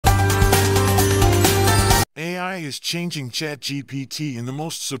is changing ChatGPT in the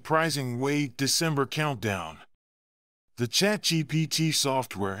most surprising way. December countdown. The ChatGPT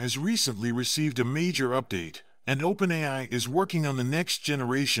software has recently received a major update, and OpenAI is working on the next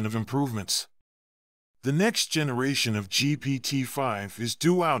generation of improvements. The next generation of GPT-5 is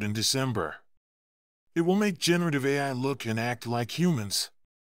due out in December. It will make generative AI look and act like humans.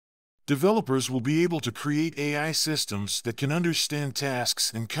 Developers will be able to create AI systems that can understand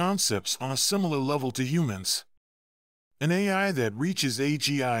tasks and concepts on a similar level to humans. An AI that reaches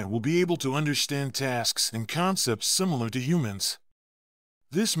AGI will be able to understand tasks and concepts similar to humans.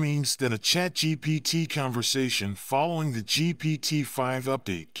 This means that a ChatGPT conversation following the GPT-5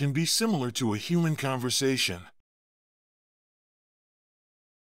 update can be similar to a human conversation.